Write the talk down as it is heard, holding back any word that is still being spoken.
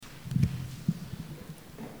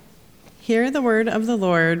Hear the word of the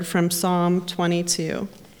Lord from Psalm 22.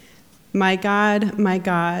 My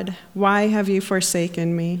God, why have you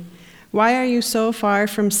forsaken me? Why are you so far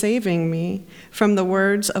from saving me from the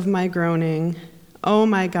words of my groaning? Oh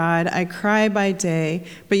my God, I cry by day,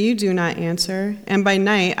 but you do not answer, and by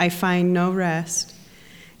night I find no rest.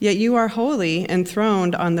 Yet you are holy,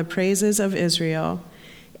 enthroned on the praises of Israel.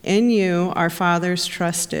 In you our fathers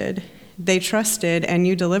trusted. They trusted, and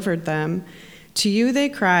you delivered them. To you they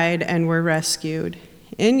cried and were rescued.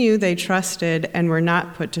 In you they trusted and were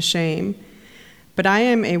not put to shame. But I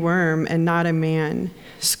am a worm and not a man,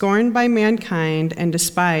 scorned by mankind and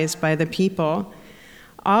despised by the people.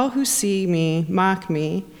 All who see me mock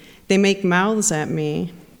me. They make mouths at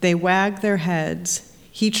me. They wag their heads.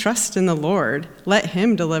 He trusts in the Lord. Let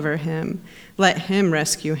him deliver him. Let him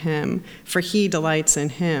rescue him, for he delights in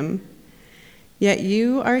him. Yet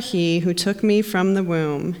you are he who took me from the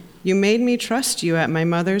womb. You made me trust you at my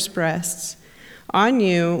mother's breasts. On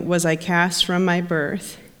you was I cast from my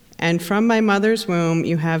birth, and from my mother's womb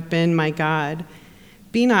you have been my God.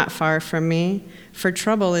 Be not far from me, for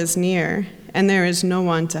trouble is near, and there is no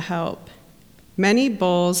one to help. Many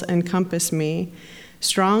bulls encompass me.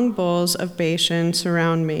 Strong bulls of Bashan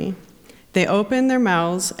surround me. They open their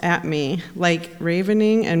mouths at me like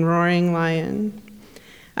ravening and roaring lion.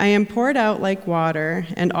 I am poured out like water,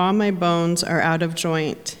 and all my bones are out of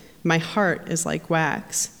joint. My heart is like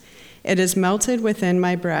wax. It is melted within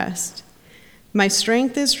my breast. My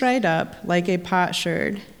strength is dried up like a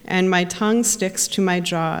potsherd, and my tongue sticks to my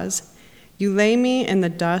jaws. You lay me in the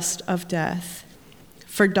dust of death.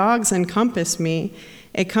 For dogs encompass me.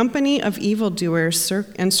 A company of evildoers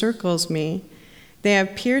encircles me. They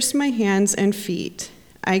have pierced my hands and feet.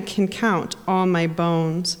 I can count all my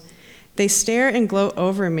bones. They stare and gloat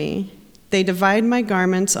over me. They divide my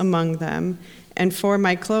garments among them, and for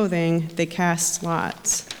my clothing they cast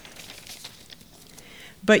lots.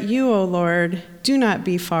 But you, O Lord, do not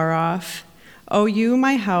be far off. O you,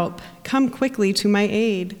 my help, come quickly to my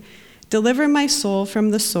aid. Deliver my soul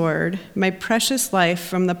from the sword, my precious life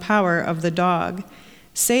from the power of the dog.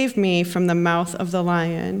 Save me from the mouth of the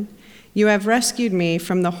lion. You have rescued me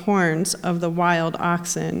from the horns of the wild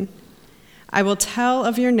oxen. I will tell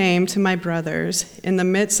of your name to my brothers. In the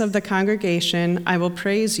midst of the congregation, I will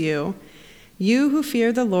praise you. You who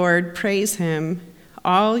fear the Lord, praise him.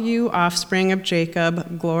 All you offspring of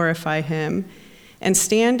Jacob, glorify him. And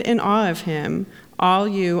stand in awe of him, all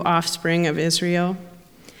you offspring of Israel.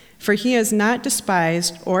 For he has not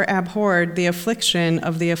despised or abhorred the affliction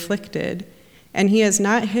of the afflicted, and he has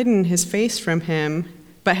not hidden his face from him,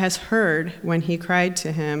 but has heard when he cried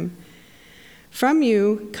to him. From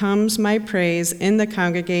you comes my praise in the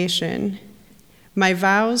congregation. My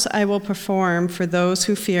vows I will perform for those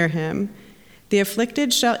who fear him. The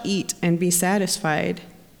afflicted shall eat and be satisfied.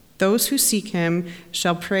 Those who seek him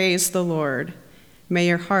shall praise the Lord. May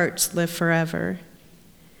your hearts live forever.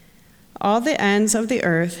 All the ends of the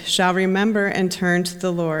earth shall remember and turn to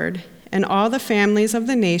the Lord, and all the families of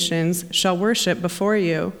the nations shall worship before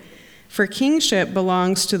you. For kingship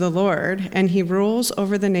belongs to the Lord, and he rules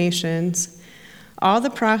over the nations. All the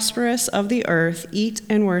prosperous of the earth eat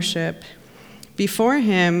and worship. Before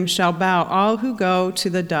him shall bow all who go to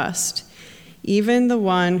the dust, even the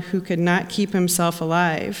one who could not keep himself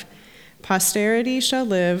alive. Posterity shall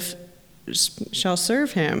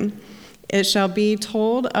serve him. It shall be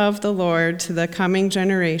told of the Lord to the coming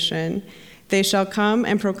generation. They shall come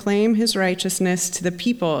and proclaim his righteousness to the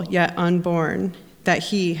people yet unborn, that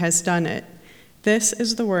he has done it. This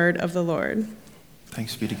is the word of the Lord.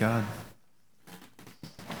 Thanks be to God.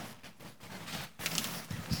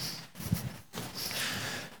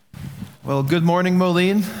 Well, good morning,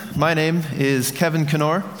 Moline. My name is Kevin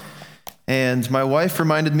Knorr, and my wife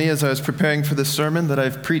reminded me as I was preparing for this sermon that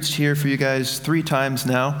I've preached here for you guys 3 times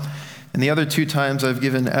now, and the other 2 times I've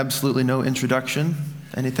given absolutely no introduction,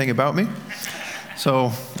 anything about me.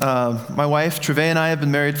 So my wife, Trevay, and I have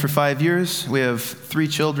been married for 5 years. We have 3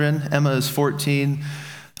 children. Emma is 14,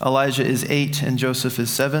 Elijah is 8, and Joseph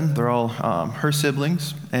is 7. They're all her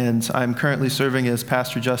siblings, and I'm currently serving as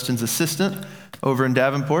Pastor Justin's assistant over in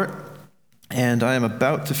Davenport, and I am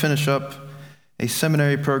about to finish up a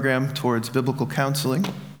seminary program towards biblical counseling,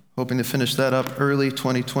 hoping to finish that up early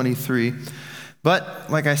 2023.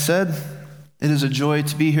 But like I said, it is a joy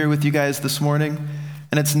to be here with you guys this morning.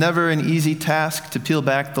 And it's never an easy task to peel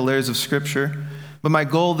back the layers of Scripture, but my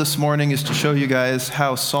goal this morning is to show you guys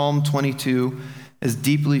how Psalm 22 is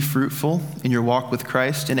deeply fruitful in your walk with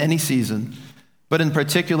Christ in any season, but in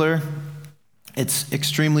particular, it's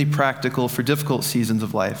extremely practical for difficult seasons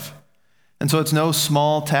of life. And so it's no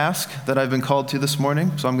small task that I've been called to this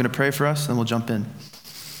morning, so I'm going to pray for us, and then we'll jump in.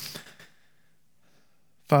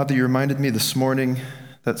 Father, you reminded me this morning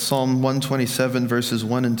that Psalm 127, verses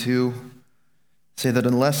 1 and 2 say that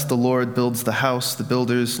unless the Lord builds the house, the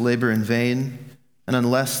builders labor in vain, and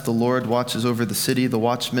unless the Lord watches over the city, the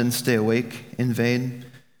watchmen stay awake in vain.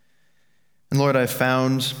 And Lord, I've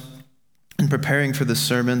found in preparing for this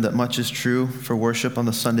sermon that much is true for worship on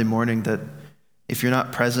the Sunday morning, that if you're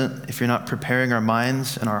not present, if you're not preparing our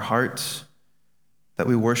minds and our hearts, that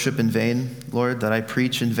we worship in vain, Lord, that I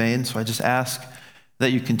preach in vain. So I just ask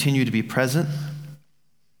that you continue to be present,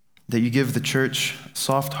 that you give the church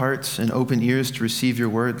soft hearts and open ears to receive your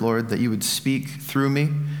word, Lord, that you would speak through me,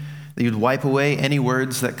 that you'd wipe away any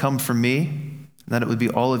words that come from me, and that it would be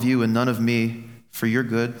all of you and none of me for your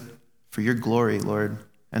good, for your glory, Lord,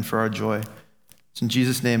 and for our joy. It's in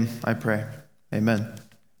Jesus' name I pray. Amen.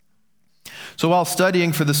 So while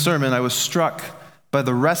studying for the sermon, I was struck by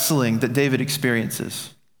the wrestling that David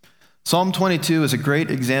experiences. Psalm 22 is a great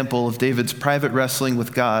example of David's private wrestling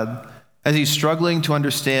with God as he's struggling to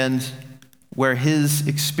understand where his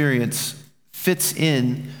experience fits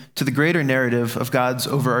in to the greater narrative of God's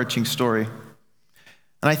overarching story.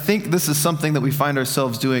 And I think this is something that we find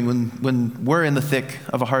ourselves doing when we're in the thick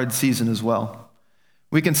of a hard season as well.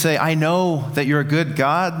 We can say, I know that you're a good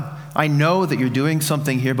God. I know that you're doing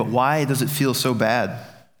something here, but why does it feel so bad?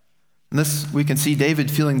 And this, we can see David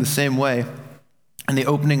feeling the same way in the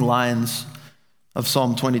opening lines of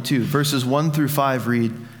Psalm 22. Verses 1 through 5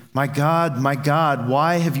 read, my God,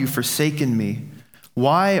 why have you forsaken me?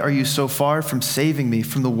 Why are you so far from saving me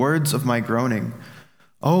from the words of my groaning?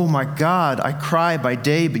 Oh my God, I cry by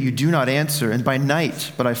day, but you do not answer, and by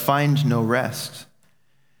night, but I find no rest.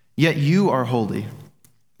 Yet you are holy,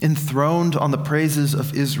 enthroned on the praises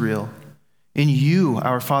of Israel. In you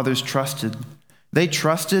our fathers trusted. They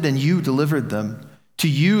trusted, and you delivered them. To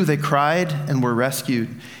you they cried and were rescued.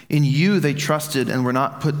 In you they trusted and were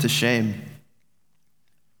not put to shame.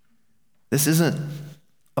 This isn't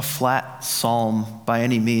a flat psalm by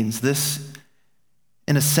any means. This,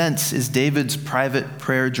 in a sense, is David's private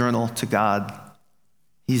prayer journal to God.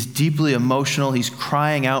 He's deeply emotional. He's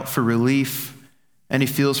crying out for relief, and he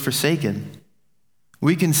feels forsaken.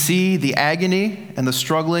 We can see the agony and the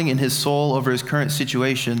struggling in his soul over his current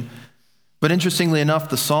situation. But interestingly enough,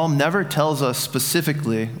 the psalm never tells us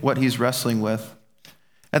specifically what he's wrestling with.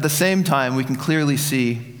 At the same time, we can clearly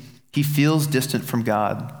see he feels distant from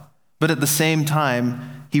God. But at the same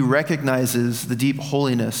time, he recognizes the deep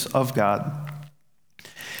holiness of God.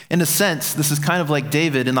 In a sense, this is kind of like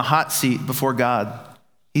David in the hot seat before God.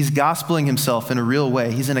 He's gospeling himself in a real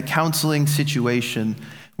way. He's in a counseling situation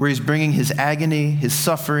where he's bringing his agony, his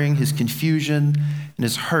suffering, his confusion, and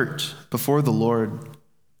his hurt before the Lord.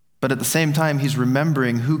 But at the same time, he's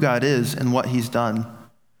remembering who God is and what he's done.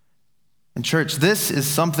 And church, this is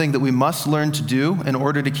something that we must learn to do in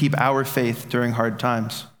order to keep our faith during hard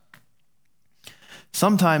times.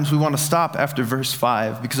 Sometimes we want to stop after verse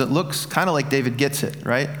 5 because it looks kind of like David gets it,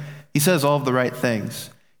 right? He says all of the right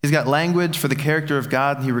things. He's got language for the character of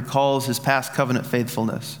God, and he recalls his past covenant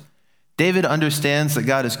faithfulness. David understands that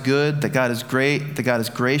God is good, that God is great, that God is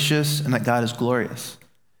gracious, and that God is glorious.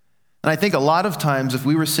 And I think a lot of times if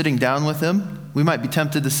we were sitting down with him, we might be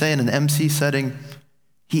tempted to say in an MC setting,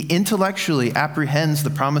 he intellectually apprehends the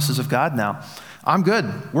promises of God now. I'm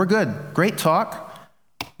good. We're good. Great talk.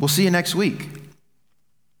 We'll see you next week.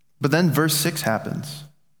 But then verse 6 happens.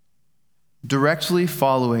 Directly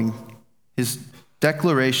following his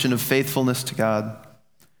declaration of faithfulness to God,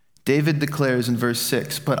 David declares in verse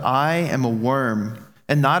 6, but I am a worm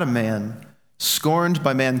and not a man, scorned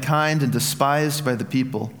by mankind and despised by the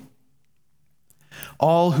people.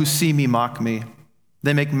 All who see me mock me.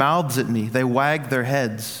 They make mouths at me. They wag their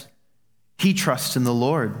heads. He trusts in the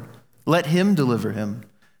Lord. Let him deliver him.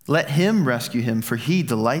 Let him rescue him, for he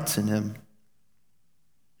delights in him.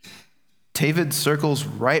 David circles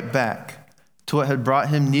right back to what had brought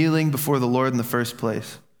him kneeling before the Lord in the first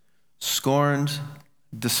place. Scorned,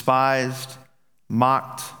 despised,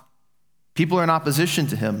 mocked. People are in opposition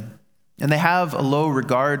to him, and they have a low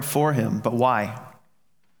regard for him. But why?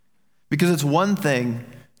 Because it's one thing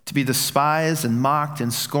to be despised and mocked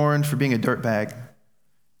and scorned for being a dirtbag,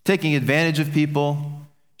 taking advantage of people,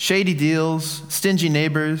 shady deals, stingy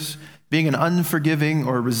neighbors, being an unforgiving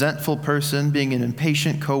or resentful person, being an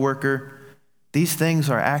impatient coworker. These things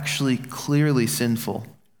are actually clearly sinful,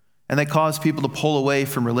 and they cause people to pull away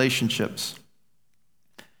from relationships.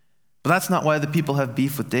 But that's not why the people have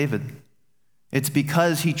beef with David. It's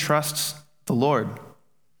because he trusts the Lord.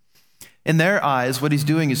 In their eyes, what he's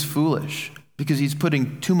doing is foolish because he's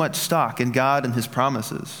putting too much stock in God and his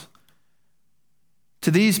promises.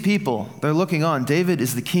 To these people, they're looking on. David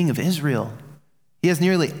is the king of Israel. He has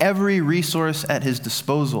nearly every resource at his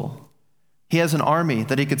disposal. He has an army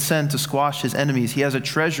that he could send to squash his enemies. He has a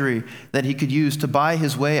treasury that he could use to buy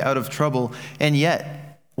his way out of trouble. And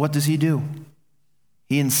yet, what does he do?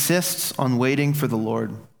 He insists on waiting for the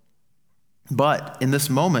Lord. But in this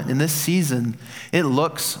moment, in this season, it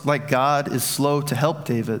looks like God is slow to help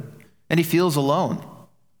David, and he feels alone.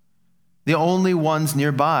 The only ones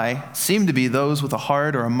nearby seem to be those with a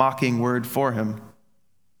hard or a mocking word for him.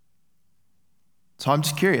 So I'm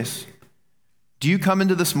just curious, do you come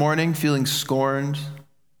into this morning feeling scorned,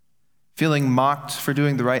 feeling mocked for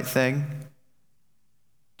doing the right thing?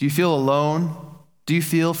 Do you feel alone? Do you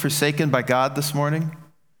feel forsaken by God this morning?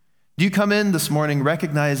 Do you come in this morning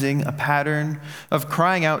recognizing a pattern of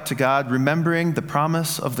crying out to God, remembering the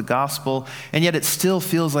promise of the gospel, and yet it still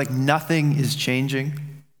feels like nothing is changing?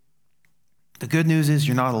 The good news is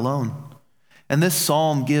you're not alone. And this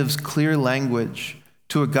psalm gives clear language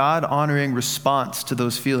to a God-honoring response to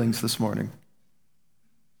those feelings this morning.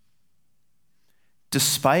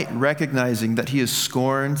 Despite recognizing that he is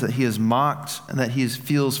scorned, that he is mocked, and that he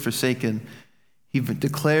feels forsaken, he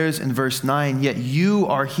declares in verse 9, "Yet you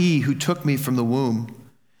are he who took me from the womb.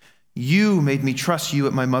 You made me trust you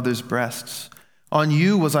at my mother's breasts. On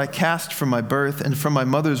you was I cast from my birth, and from my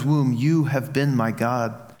mother's womb you have been my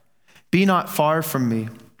God. Be not far from me,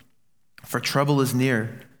 for trouble is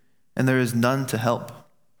near, and there is none to help."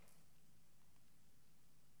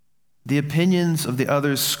 The opinions of the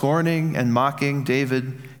others scorning and mocking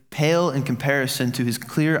David pale in comparison to his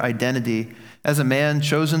clear identity as a man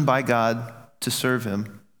chosen by God to serve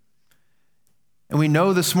him. And we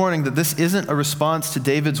know this morning that this isn't a response to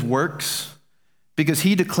David's works, because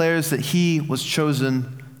he declares that he was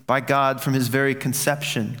chosen by God from his very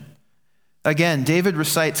conception. Again, David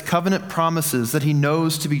recites covenant promises that he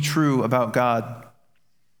knows to be true about God.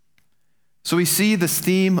 So we see this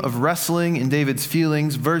theme of wrestling in David's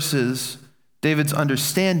feelings versus David's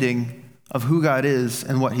understanding of who God is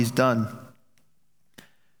and what he's done.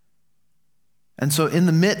 And so in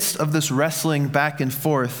the midst of this wrestling back and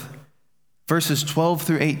forth, verses 12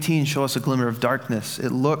 through 18 show us a glimmer of darkness.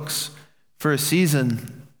 It looks for a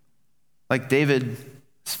season like David's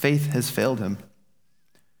faith has failed him.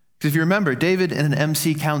 Because if you remember, David in an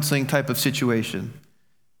MC counseling type of situation,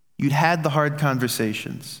 you'd had the hard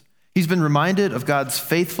conversations. He's been reminded of God's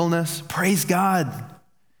faithfulness. Praise God.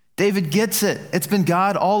 David gets it. It's been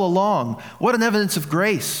God all along. What an evidence of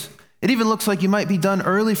grace. It even looks like you might be done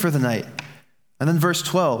early for the night. And then verse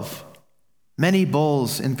 12, "Many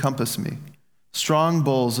bulls encompass me. Strong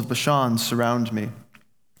bulls of Bashan surround me.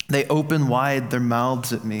 They open wide their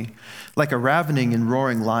mouths at me, like a ravening and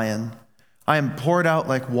roaring lion. I am poured out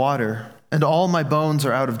like water, and all my bones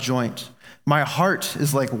are out of joint. My heart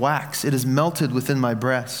is like wax. It is melted within my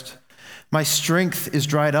breast. My strength is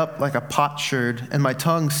dried up like a potsherd, and my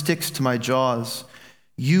tongue sticks to my jaws.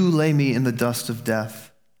 You lay me in the dust of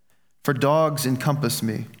death. For dogs encompass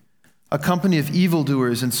me. A company of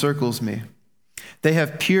evildoers encircles me. They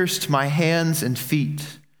have pierced my hands and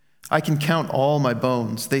feet. I can count all my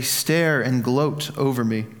bones. They stare and gloat over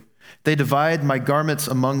me. They divide my garments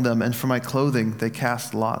among them, and for my clothing they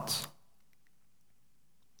cast lots."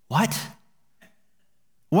 What?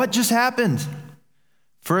 What just happened?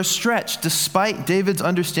 For a stretch, despite David's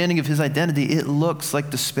understanding of his identity, it looks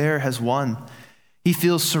like despair has won. He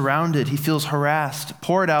feels surrounded. He feels harassed,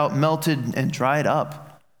 poured out, melted, and dried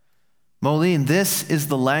up. Moline, this is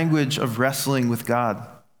the language of wrestling with God.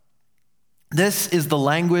 This is the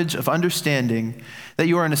language of understanding that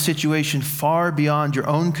you are in a situation far beyond your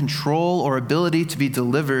own control or ability to be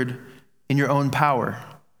delivered in your own power.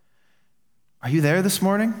 Are you there this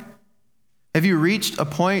morning? Have you reached a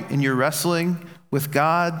point in your wrestling with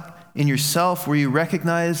God, in yourself, where you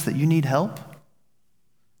recognize that you need help?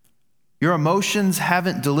 Your emotions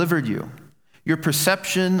haven't delivered you. Your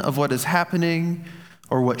perception of what is happening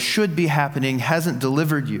or what should be happening hasn't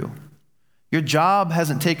delivered you. Your job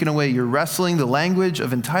hasn't taken away your wrestling. The language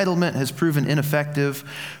of entitlement has proven ineffective.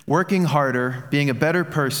 Working harder, being a better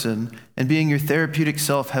person, and being your therapeutic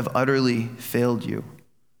self have utterly failed you.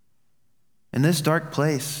 In this dark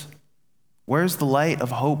place, where's the light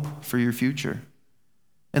of hope for your future?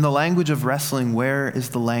 In the language of wrestling, where is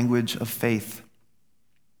the language of faith?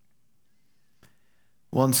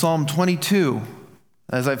 Well, in Psalm 22,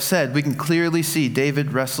 as I've said, we can clearly see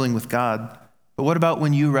David wrestling with God. But what about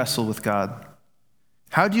when you wrestle with God?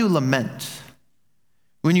 How do you lament?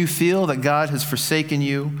 When you feel that God has forsaken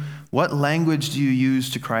you, what language do you use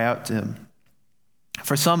to cry out to him?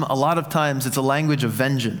 For some, a lot of times, it's a language of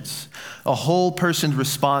vengeance, a whole person's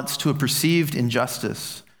response to a perceived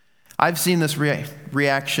injustice. I've seen this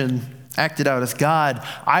reaction acted out as God,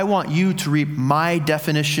 I want you to reap my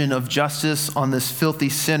definition of justice on this filthy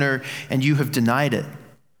sinner, and you have denied it.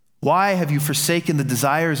 Why have you forsaken the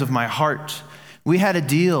desires of my heart? We had a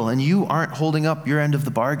deal, and you aren't holding up your end of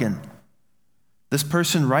the bargain. This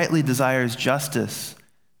person rightly desires justice,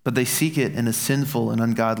 but they seek it in a sinful and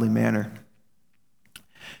ungodly manner.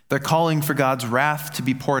 They're calling for God's wrath to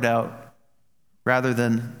be poured out rather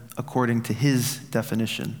than according to his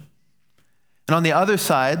definition. And on the other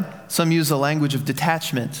side, some use the language of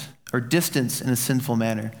detachment or distance in a sinful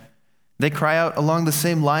manner. They cry out along the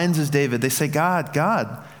same lines as David. They say, God,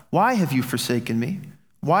 God, why have you forsaken me?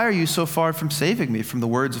 Why are you so far from saving me from the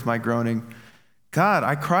words of my groaning? God,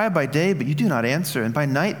 I cry by day, but you do not answer, and by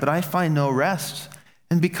night, but I find no rest.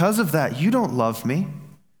 And because of that, you don't love me.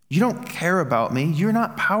 You don't care about me. You're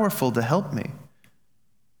not powerful to help me.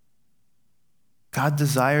 God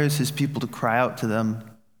desires his people to cry out to them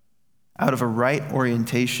out of a right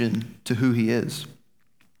orientation to who he is.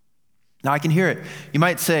 Now, I can hear it. You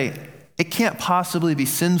might say, it can't possibly be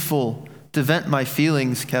sinful to vent my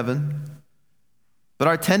feelings, Kevin. But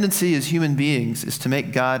our tendency as human beings is to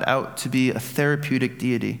make God out to be a therapeutic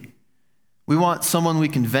deity. We want someone we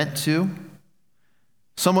can vent to,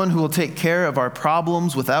 someone who will take care of our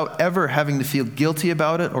problems without ever having to feel guilty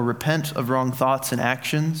about it or repent of wrong thoughts and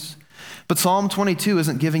actions. But Psalm 22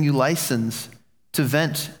 isn't giving you license to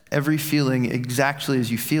vent every feeling exactly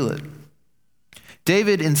as you feel it.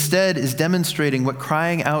 David instead is demonstrating what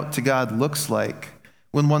crying out to God looks like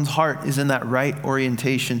when one's heart is in that right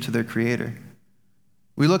orientation to their Creator.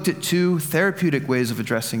 We looked at two therapeutic ways of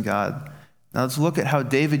addressing God. Now let's look at how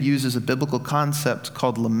David uses a biblical concept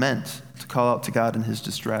called lament to call out to God in his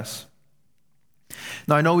distress.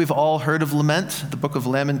 Now I know we've all heard of lament. The book of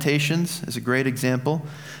Lamentations is a great example.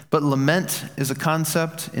 But lament is a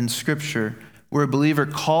concept in Scripture where a believer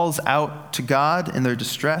calls out to God in their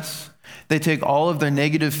distress. They take all of their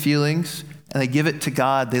negative feelings and they give it to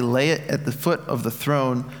God. They lay it at the foot of the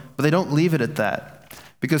throne, but they don't leave it at that.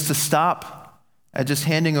 Because to stop at just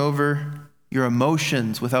handing over your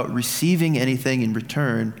emotions without receiving anything in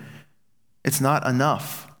return, it's not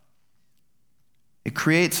enough. It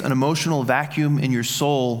creates an emotional vacuum in your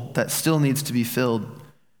soul that still needs to be filled.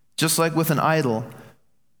 Just like with an idol,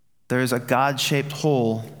 there is a God-shaped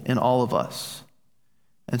hole in all of us.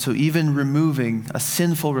 And so even removing a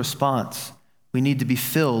sinful response, we need to be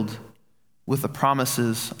filled with the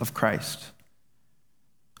promises of Christ.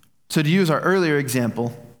 So to use our earlier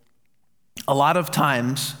example, a lot of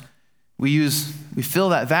times we fill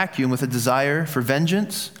that vacuum with a desire for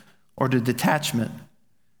vengeance or to detachment.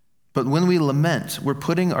 But when we lament, we're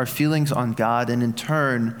putting our feelings on God, and in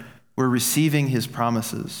turn, we're receiving his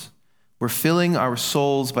promises. We're filling our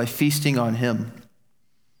souls by feasting on him.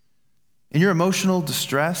 In your emotional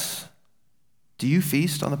distress, do you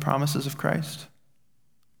feast on the promises of Christ?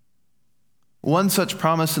 One such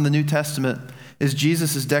promise in the New Testament is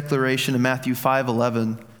Jesus' declaration in Matthew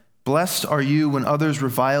 5:11. Blessed are you when others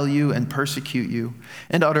revile you and persecute you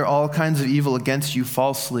and utter all kinds of evil against you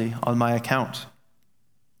falsely on my account.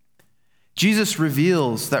 Jesus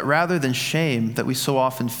reveals that rather than shame that we so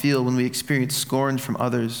often feel when we experience scorn from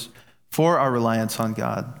others for our reliance on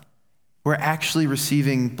God, we're actually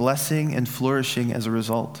receiving blessing and flourishing as a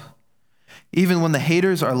result. Even when the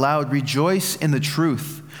haters are loud, rejoice in the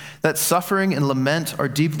truth that suffering and lament are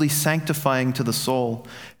deeply sanctifying to the soul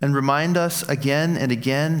and remind us again and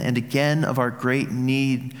again and again of our great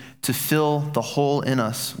need to fill the hole in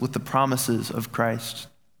us with the promises of Christ.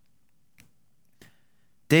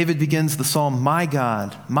 David begins the psalm, my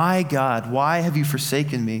God, why have you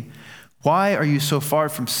forsaken me? Why are you so far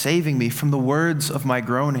from saving me from the words of my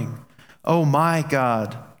groaning? Oh my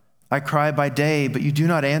God, I cry by day, but you do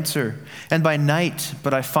not answer, and by night,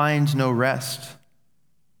 but I find no rest.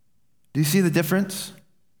 Do you see the difference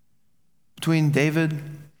between David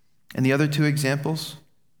and the other two examples?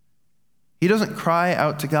 He doesn't cry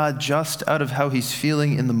out to God just out of how he's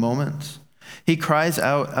feeling in the moment. He cries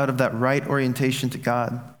out of that right orientation to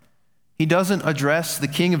God. He doesn't address the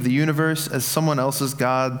King of the universe as someone else's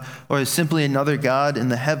God or as simply another God in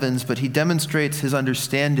the heavens, but he demonstrates his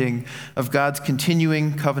understanding of God's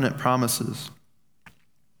continuing covenant promises.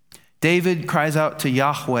 David cries out to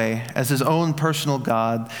Yahweh as his own personal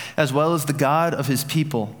God, as well as the God of his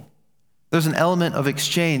people. There's an element of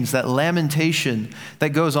exchange, that lamentation that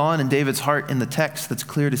goes on in David's heart in the text that's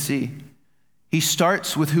clear to see. He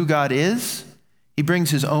starts with who God is. He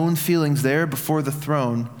brings his own feelings there before the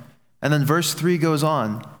throne. And then verse 3 goes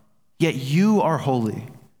on, yet you are holy,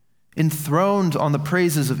 enthroned on the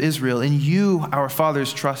praises of Israel. In you our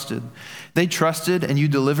fathers trusted. They trusted and you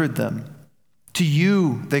delivered them. To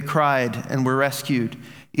you they cried and were rescued.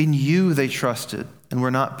 In you they trusted and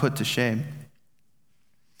were not put to shame.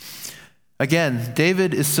 Again,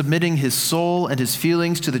 David is submitting his soul and his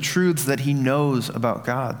feelings to the truths that he knows about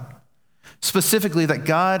God. Specifically, that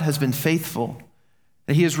God has been faithful,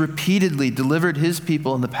 that he has repeatedly delivered his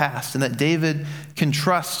people in the past, and that David can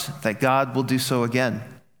trust that God will do so again.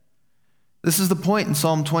 This is the point in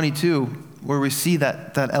Psalm 22 where we see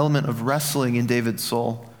that element of wrestling in David's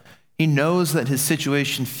soul. He knows that his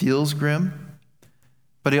situation feels grim,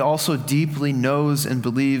 but he also deeply knows and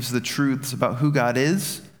believes the truths about who God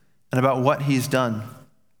is and about what he's done.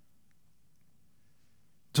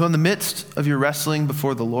 So in the midst of your wrestling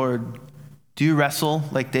before the Lord, do you wrestle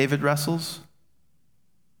like David wrestles?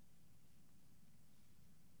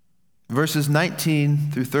 Verses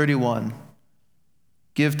 19 through 31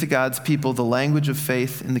 give to God's people the language of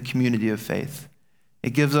faith in the community of faith.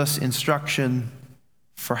 It gives us instruction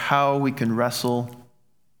for how we can wrestle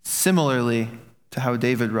similarly to how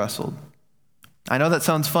David wrestled. I know that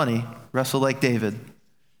sounds funny, wrestle like David,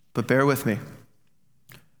 but bear with me.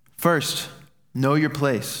 First, know your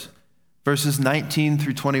place. Verses 19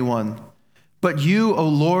 through 21. But you, O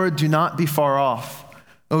Lord, do not be far off.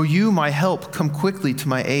 O you, my help, come quickly to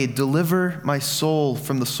my aid. Deliver my soul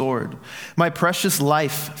from the sword, my precious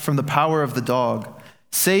life from the power of the dog.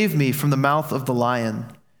 Save me from the mouth of the lion.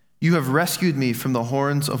 You have rescued me from the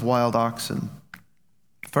horns of wild oxen.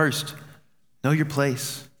 First, know your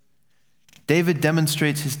place. David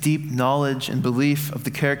demonstrates his deep knowledge and belief of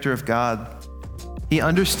the character of God. He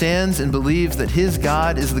understands and believes that his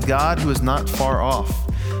God is the God who is not far off.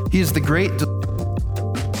 He is the great